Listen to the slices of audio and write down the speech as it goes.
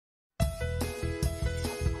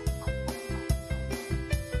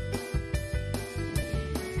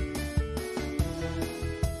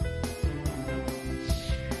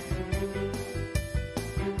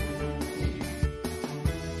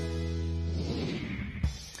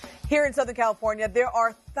Here in Southern California, there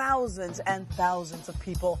are thousands and thousands of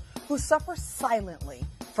people who suffer silently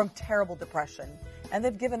from terrible depression, and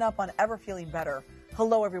they've given up on ever feeling better.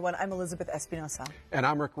 Hello, everyone. I'm Elizabeth Espinosa. And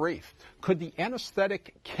I'm Rick Reef. Could the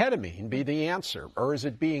anesthetic ketamine be the answer, or is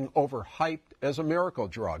it being overhyped as a miracle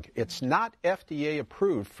drug? It's not FDA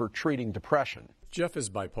approved for treating depression. Jeff is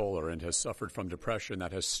bipolar and has suffered from depression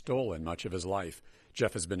that has stolen much of his life.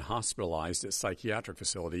 Jeff has been hospitalized at psychiatric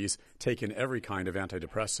facilities, taken every kind of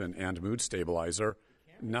antidepressant and mood stabilizer.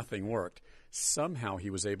 Nothing worked. Somehow he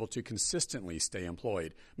was able to consistently stay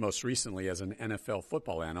employed, most recently as an NFL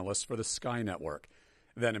football analyst for the Sky Network.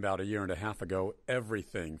 Then about a year and a half ago,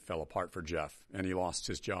 everything fell apart for Jeff, and he lost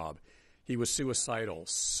his job. He was suicidal,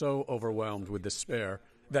 so overwhelmed with despair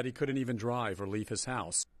that he couldn't even drive or leave his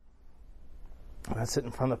house. I'd sit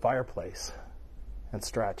in front of the fireplace and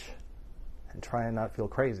stretch and try and not feel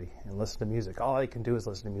crazy and listen to music. All I can do is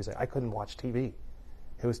listen to music. I couldn't watch TV.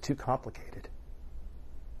 It was too complicated.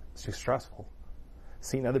 It's too stressful.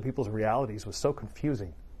 Seeing other people's realities was so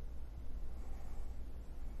confusing.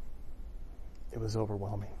 It was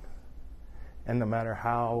overwhelming. And no matter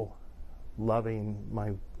how loving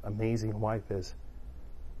my amazing wife is,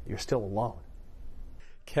 you're still alone.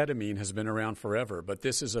 Ketamine has been around forever, but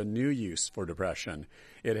this is a new use for depression.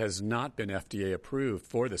 It has not been FDA approved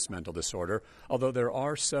for this mental disorder, although there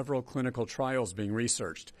are several clinical trials being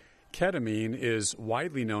researched. Ketamine is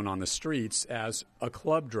widely known on the streets as a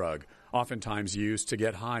club drug, oftentimes used to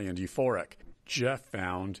get high and euphoric. Jeff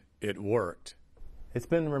found it worked. It's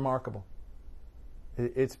been remarkable.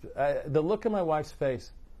 It's the look in my wife's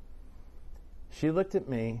face. She looked at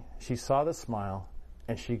me, she saw the smile,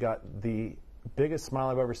 and she got the biggest smile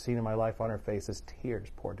I've ever seen in my life on her face as tears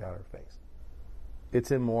poured down her face.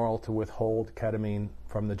 It's immoral to withhold ketamine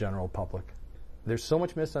from the general public. There's so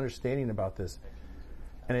much misunderstanding about this,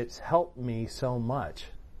 and it's helped me so much.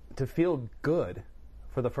 To feel good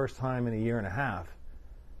for the first time in a year and a half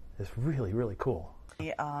is really, really cool.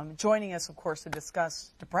 Joining us, of course, to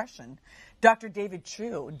discuss depression, Dr. David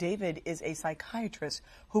Chu. David is a psychiatrist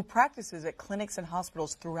who practices at clinics and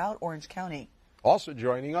hospitals throughout Orange County. Also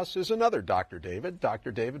joining us is another Dr. David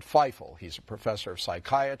Feifel. He's a professor of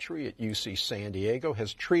psychiatry at UC San Diego,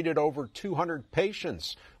 has treated over 200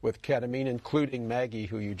 patients with ketamine, including Maggie,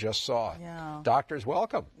 who you just saw. Yeah. Doctors,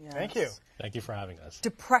 welcome. Yes. Thank you. Thank you for having us.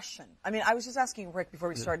 Depression. I mean, I was just asking Rick before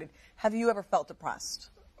we started, have you ever felt depressed?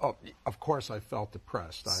 Oh, of course I felt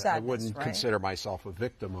depressed. Sadness, I wouldn't right? consider myself a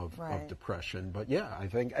victim of depression. But yeah, I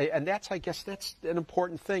think, and I guess that's an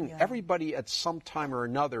important thing. Yeah. Everybody at some time or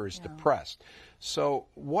another is depressed. So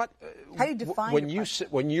how do you define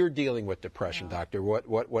when you're dealing with depression, doctor,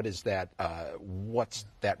 what is that, what's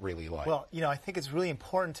that really like? Well, I think it's really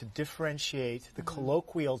important to differentiate the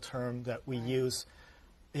colloquial term that we use,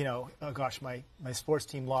 oh gosh, my sports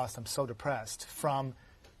team lost, I'm so depressed, from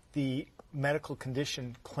the medical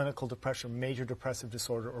condition, clinical depression, major depressive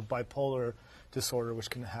disorder, or bipolar disorder, which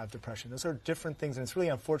can have depression. Those are different things, and it's really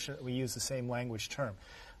unfortunate that we use the same language term.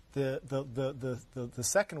 The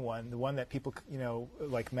second one, the one that people,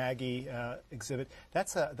 like Maggie exhibit,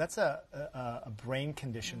 that's a brain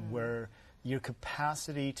condition where your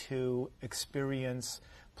capacity to experience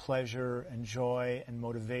pleasure and joy and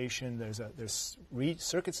motivation, there's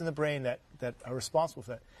circuits in the brain that are responsible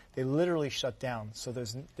for that. They literally shut down. So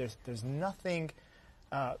there's nothing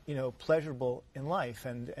pleasurable in life,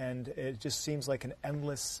 and it just seems like an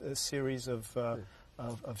endless series of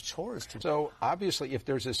chores to do. So obviously, if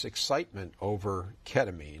there's this excitement over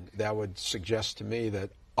ketamine, that would suggest to me that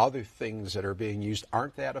other things that are being used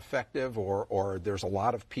aren't that effective, or there's a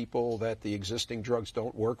lot of people that the existing drugs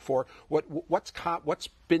don't work for. What's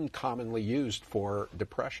been commonly used for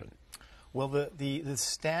depression? Well, the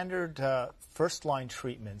standard first-line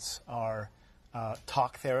treatments are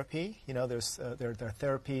talk therapy. There are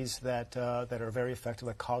therapies that are very effective,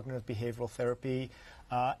 like cognitive behavioral therapy,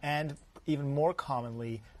 and even more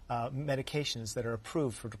commonly, medications that are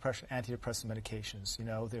approved for depression, antidepressant medications.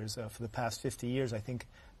 There's for the past 50 years, I think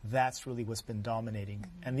that's really what's been dominating.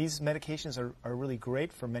 And these medications are really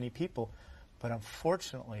great for many people, but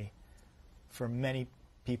unfortunately, for many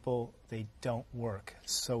people, they don't work.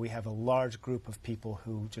 So we have a large group of people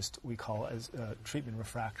who we call as treatment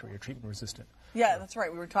refractory or treatment resistant. Yeah, that's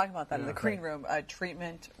right. We were talking about that in the green room,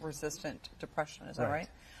 treatment-resistant depression. Is that right?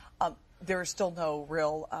 There is still no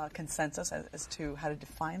real consensus as to how to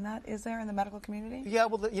define that, is there, in the medical community? Yeah,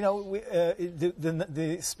 well,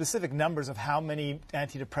 the specific numbers of how many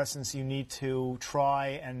antidepressants you need to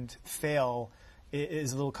try and fail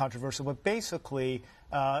is a little controversial. But basically,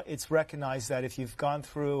 it's recognized that if you've gone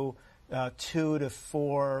through 2 to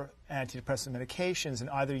 4 antidepressant medications, and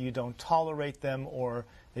either you don't tolerate them or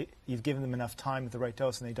you've given them enough time at the right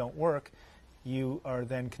dose and they don't work, you are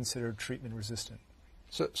then considered treatment resistant.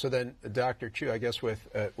 So then, Dr. Chu, I guess with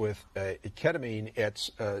ketamine,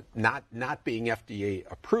 it's not being FDA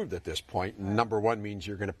approved at this point. Number one means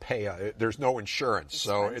you're going to pay. There's no insurance,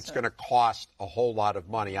 so it's going to cost a whole lot of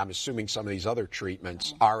money. I'm assuming some of these other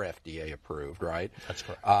treatments are FDA approved, right? That's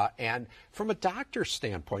correct. And from a doctor's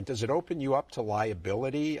standpoint, does it open you up to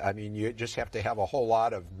liability? I mean, you just have to have a whole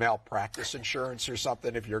lot of malpractice insurance or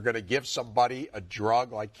something if you're going to give somebody a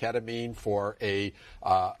drug like ketamine for a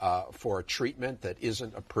treatment that isn't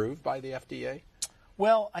approved by the FDA?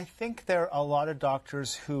 Well, I think there are a lot of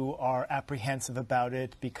doctors who are apprehensive about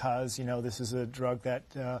it because, this is a drug that,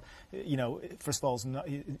 first of all, is not,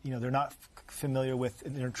 they're not familiar with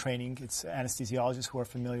in their training. It's anesthesiologists who are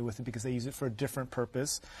familiar with it because they use it for a different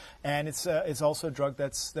purpose. And it's also a drug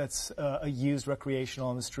that's used recreational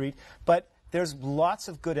on the street. But there's lots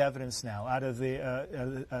of good evidence now out of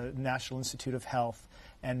the National Institute of Health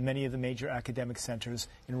and many of the major academic centers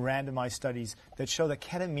in randomized studies that show that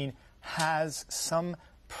ketamine has some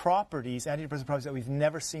properties, antidepressant properties, that we've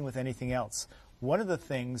never seen with anything else. One of the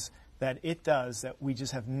things that it does that we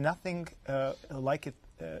just have nothing like it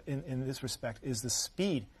in this respect is the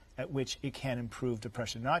speed at which it can improve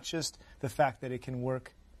depression. Not just the fact that it can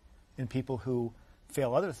work in people who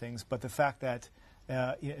fail other things, but the fact that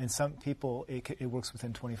in some people, it works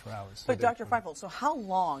within 24 hours. But Dr. Feifel, so how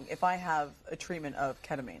long, if I have a treatment of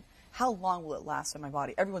ketamine, how long will it last in my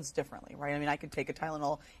body? Everyone's differently, right? I mean, I could take a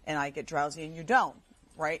Tylenol and I get drowsy and you don't,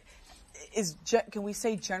 right? Can we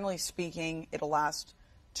say, generally speaking, it'll last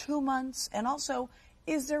 2 months? And also,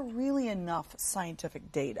 is there really enough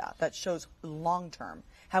scientific data that shows long-term?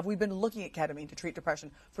 Have we been looking at ketamine to treat depression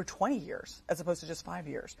for 20 years as opposed to just 5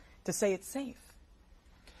 years to say it's safe?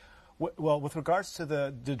 Well, with regards to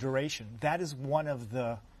the duration, that is one of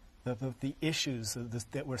the issues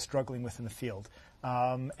that we're struggling with in the field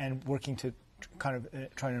and working to kind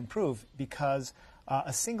of try to improve, because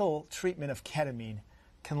a single treatment of ketamine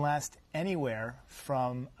can last anywhere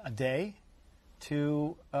from a day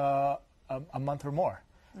to a month or more.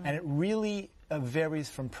 And it really varies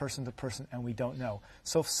from person to person, and we don't know.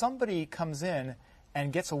 So if somebody comes in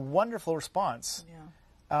and gets a wonderful response,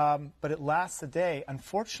 but it lasts a day,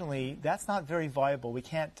 unfortunately, that's not very viable. We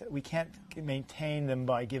can't maintain them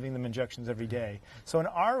by giving them injections every day. So in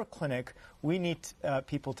our clinic, we need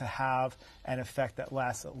people to have an effect that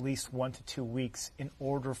lasts at least 1 to 2 weeks in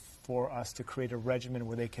order for us to create a regimen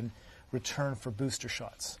where they can return for booster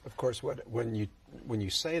shots. Of course, when you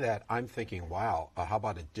say that, I'm thinking, wow, how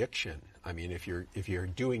about addiction? I mean, if you're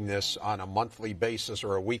doing this on a monthly basis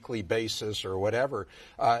or a weekly basis or whatever,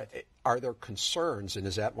 are there concerns, and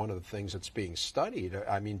is that one of the things that's being studied?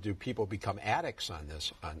 I mean, do people become addicts on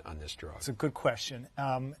this drug? It's a good question,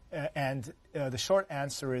 and the short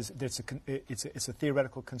answer is it's a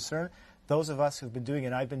theoretical concern. Those of us who've been doing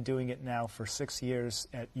it, I've been doing it now for 6 years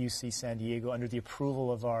at UC San Diego under the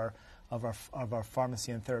approval of our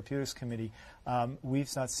Pharmacy and Therapeutics Committee.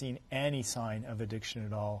 We've not seen any sign of addiction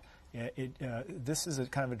at all. This is a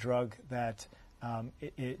kind of a drug that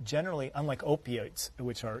it generally, unlike opioids,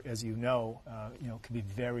 which are, as you know, can be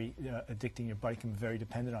very addicting. Your body can be very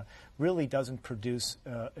dependent on. Really doesn't produce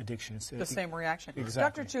addiction. It's the same reaction.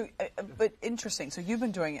 Exactly. Dr. Chu, but interesting. So you've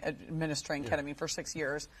been administering ketamine for 6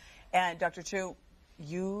 years, and Dr. Chu,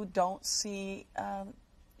 you don't see.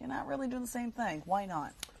 You're not really doing the same thing. Why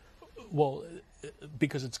not? Well,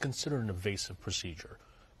 because it's considered an invasive procedure.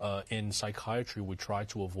 In psychiatry, we try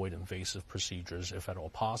to avoid invasive procedures if at all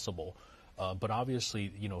possible. But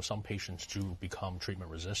obviously, some patients do become treatment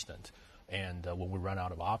resistant. And when we run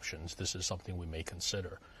out of options, this is something we may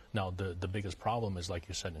consider. Now, the biggest problem is, like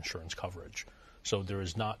you said, insurance coverage. So there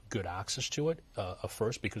is not good access to it,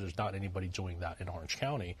 first, because there's not anybody doing that in Orange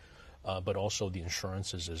County. But also the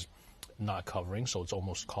insurance is not covering, so it's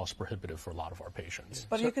almost cost prohibitive for a lot of our patients.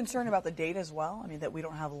 But are you concerned about the data as well? I mean, that we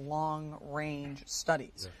don't have long-range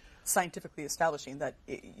studies scientifically establishing that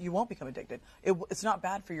you won't become addicted. It's not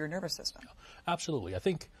bad for your nervous system. Absolutely. I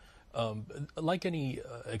think, like any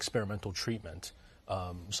experimental treatment,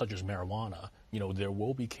 such as marijuana, there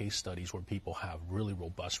will be case studies where people have really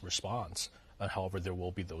robust response. However, there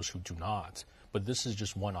will be those who do not. But this is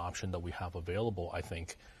just one option that we have available, I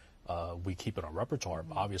think. We keep it on repertoire,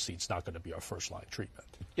 but obviously it's not going to be our first-line treatment.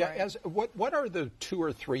 Yeah, what are the 2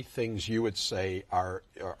 or 3 things you would say are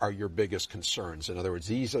your biggest concerns? In other words,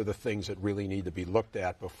 these are the things that really need to be looked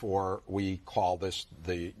at before we call this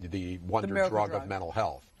the wonder drug of mental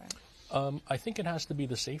health. I think it has to be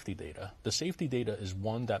the safety data. The safety data is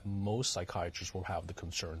one that most psychiatrists will have the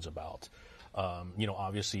concerns about.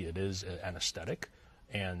 Obviously it is an anesthetic,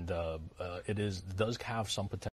 and it does have some potential